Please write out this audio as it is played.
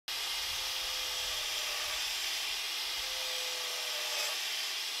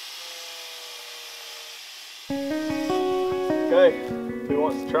Okay, who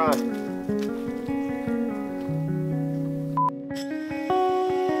wants to try?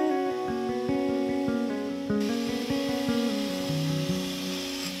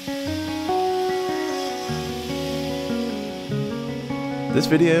 This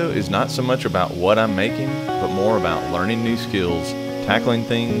video is not so much about what I'm making, but more about learning new skills, tackling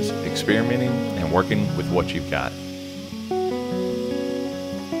things, experimenting, and working with what you've got.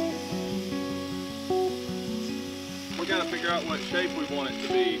 We gotta figure out what shape we want it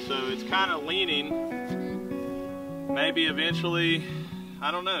to be. So it's kind of leaning. Maybe eventually, I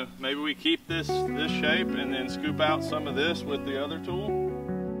don't know, maybe we keep this shape and then scoop out some of this with the other tool.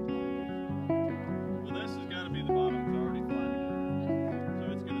 Well, this has got to be the bottom. It's already flat.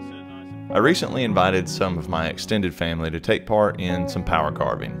 So it's gonna sit nice and... I recently invited some of my extended family to take part in some power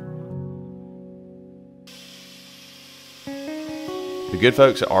carving. The good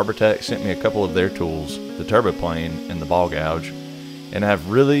folks at Arbortech sent me a couple of their tools, the turbo plane and the ball gouge, and I've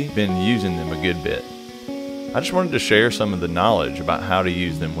really been using them a good bit. I just wanted to share some of the knowledge about how to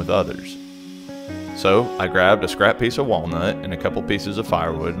use them with others. So I grabbed a scrap piece of walnut and a couple pieces of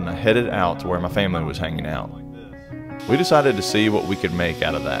firewood, and I headed out to where my family was hanging out. We decided to see what we could make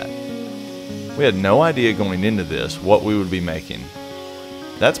out of that. We had no idea going into this what we would be making.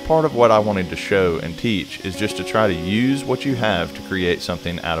 That's part of what I wanted to show and teach, is just to try to use what you have to create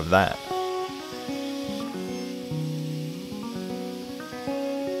something out of that.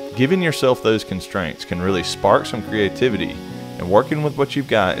 Giving yourself those constraints can really spark some creativity, and working with what you've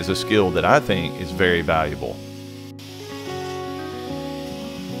got is a skill that I think is very valuable.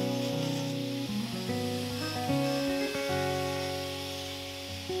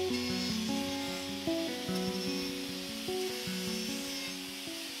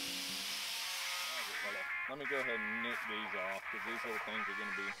 Let me go ahead and nick these off, because these little things are going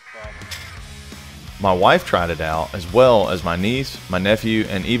to be problems. My wife tried it out, as well as my niece, my nephew,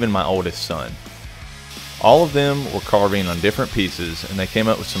 and even my oldest son. All of them were carving on different pieces, and they came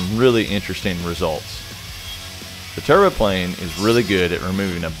up with some really interesting results. The turbo plane is really good at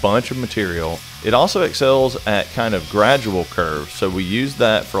removing a bunch of material. It also excels at kind of gradual curves, so we use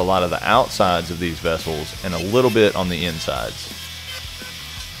that for a lot of the outsides of these vessels and a little bit on the insides.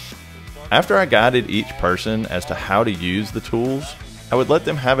 After I guided each person as to how to use the tools, I would let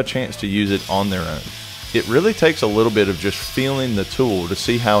them have a chance to use it on their own. It really takes a little bit of just feeling the tool to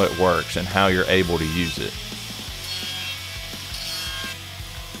see how it works and how you're able to use it.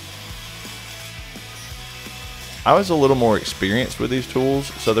 I was a little more experienced with these tools,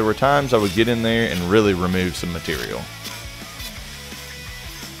 so there were times I would get in there and really remove some material.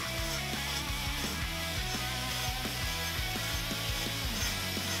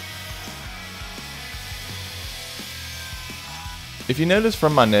 If you notice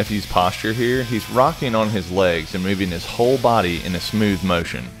from my nephew's posture here, he's rocking on his legs and moving his whole body in a smooth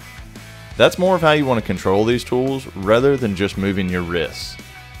motion. That's more of how you want to control these tools rather than just moving your wrists.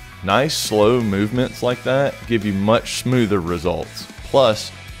 Nice slow movements like that give you much smoother results.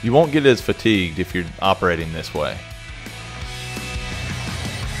 Plus, you won't get as fatigued if you're operating this way.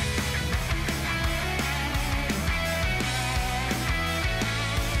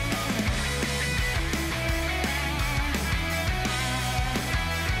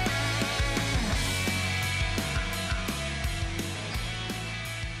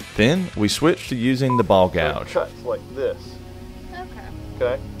 Then we switched to using the ball gouge. It cuts like this.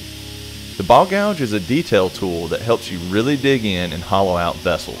 Okay. The ball gouge is a detail tool that helps you really dig in and hollow out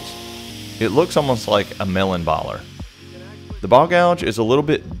vessels. It looks almost like a melon baller. The ball gouge is a little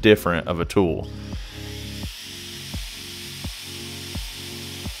bit different of a tool.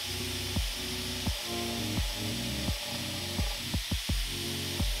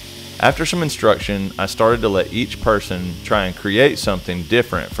 After some instruction, I started to let each person try and create something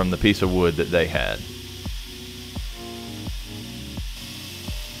different from the piece of wood that they had.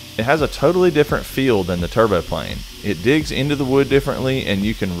 It has a totally different feel than the turbo plane. It digs into the wood differently, and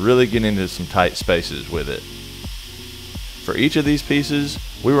you can really get into some tight spaces with it. For each of these pieces,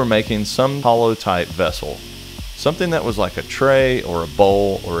 we were making some hollow type vessel. Something that was like a tray or a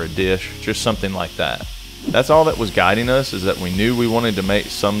bowl or a dish, just something like that. That's all that was guiding us, is that we knew we wanted to make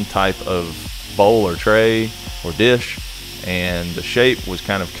some type of bowl or tray or dish, and the shape was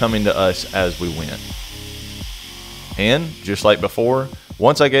kind of coming to us as we went. And just like before,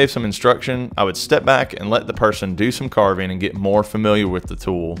 once I gave some instruction, I would step back and let the person do some carving and get more familiar with the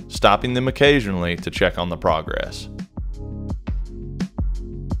tool, stopping them occasionally to check on the progress.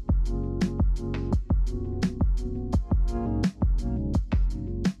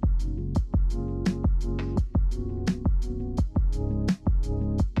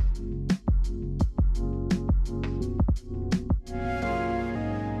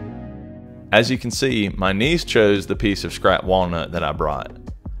 As you can see, my niece chose the piece of scrap walnut that I brought.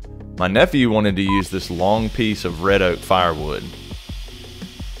 My nephew wanted to use this long piece of red oak firewood.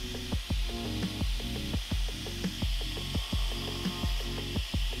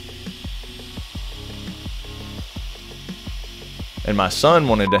 And my son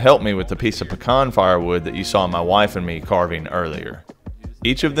wanted to help me with the piece of pecan firewood that you saw my wife and me carving earlier.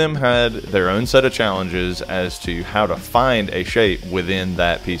 Each of them had their own set of challenges as to how to find a shape within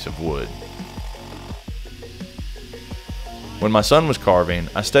that piece of wood. When my son was carving,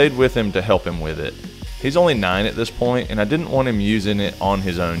 I stayed with him to help him with it. He's only 9 at this point, and I didn't want him using it on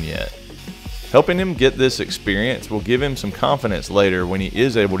his own yet. Helping him get this experience will give him some confidence later when he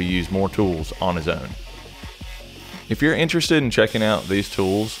is able to use more tools on his own. If you're interested in checking out these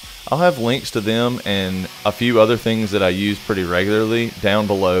tools, I'll have links to them and a few other things that I use pretty regularly down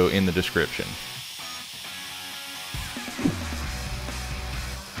below in the description.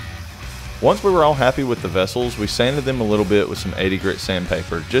 Once we were all happy with the vessels, we sanded them a little bit with some 80 grit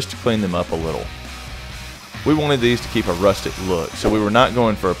sandpaper just to clean them up a little. We wanted these to keep a rustic look, so we were not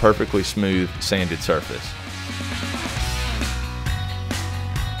going for a perfectly smooth sanded surface.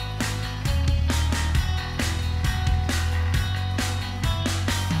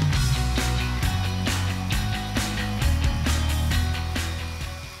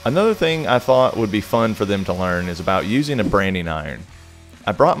 Another thing I thought would be fun for them to learn is about using a branding iron.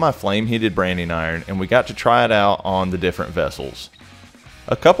 I brought my flame heated branding iron and we got to try it out on the different vessels.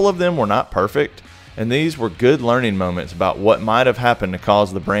 A couple of them were not perfect, and these were good learning moments about what might have happened to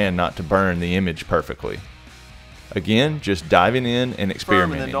cause the brand not to burn the image perfectly. Again, just diving in and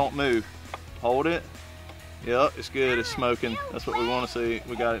experimenting. And don't move. Hold it. Yep, it's good. It's smoking. That's what we want to see.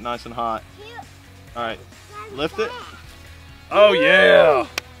 We got it nice and hot. All right, lift it. Oh yeah!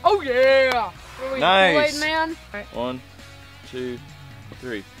 Oh yeah! Nice. Man. 1, 2,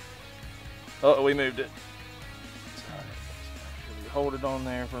 3. Oh, we moved it. Hold it on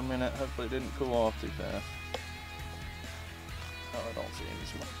there for a minute. Hopefully it didn't cool off too fast. Oh, I don't see any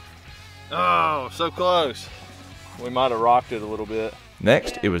smoke. Oh, so close. We might have rocked it a little bit.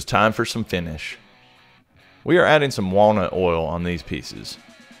 Next, it was time for some finish. We are adding some walnut oil on these pieces.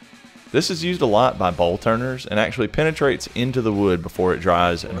 This is used a lot by bowl turners and actually penetrates into the wood before it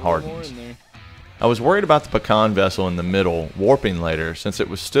dries and hardens. I was worried about the pecan vessel in the middle warping later since it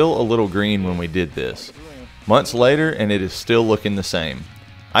was still a little green when we did this. Months later and it is still looking the same.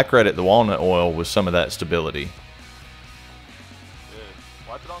 I credit the walnut oil with some of that stability. Good.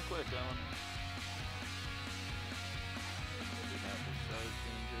 Wipe it on quick, Ellen.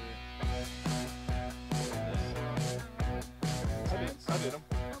 I did them.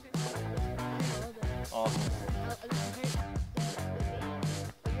 Awesome.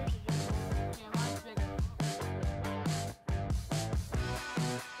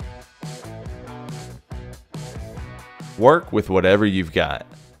 Work with whatever you've got.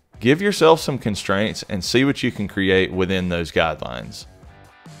 Give yourself some constraints and see what you can create within those guidelines.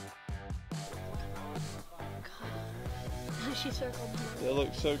 She circled. That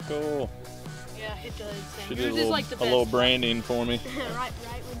looks so cool. Yeah, it does. She did a little branding for me. right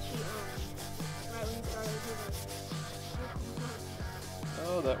when she started.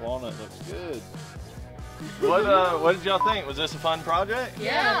 Oh, that walnut looks good. What did y'all think? Was this a fun project?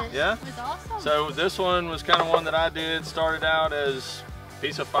 Yeah. Yeah? It was awesome. So this one was kind of one that I did. Started out as a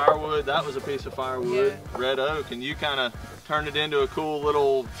piece of firewood. That was a piece of firewood, yeah. Red oak, and you kind of turned it into a cool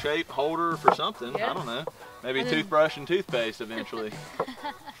little shape holder for something. Yeah. I don't know. Maybe toothbrush and toothpaste eventually.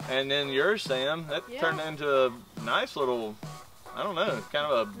 And then yours, Sam, that turned into a nice little, I don't know, kind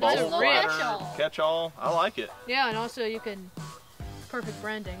of a bowl catch-all. I like it. Yeah, and also you can, perfect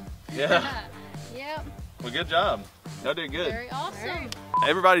branding. Yeah. Yep. Well, good job. Y'all did good. Very awesome.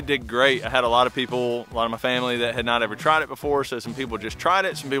 Everybody did great. I had a lot of people, a lot of my family that had not ever tried it before, so some people just tried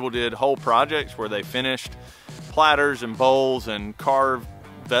it. Some people did whole projects where they finished platters and bowls and carved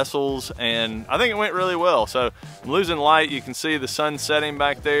vessels, and I think it went really well. So I'm losing light. You can see the sun setting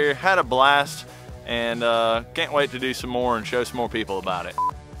back there. Had a blast, and can't wait to do some more and show some more people about it.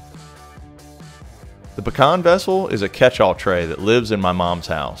 The pecan vessel is a catch-all tray that lives in my mom's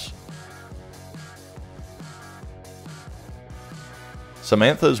house.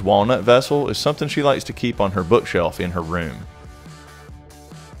 Samantha's walnut vessel is something she likes to keep on her bookshelf in her room.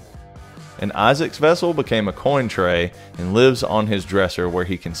 And Isaac's vessel became a coin tray and lives on his dresser where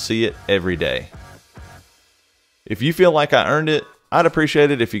he can see it every day. If you feel like I earned it, I'd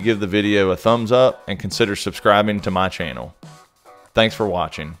appreciate it if you give the video a thumbs up and consider subscribing to my channel. Thanks for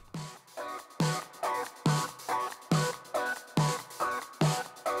watching.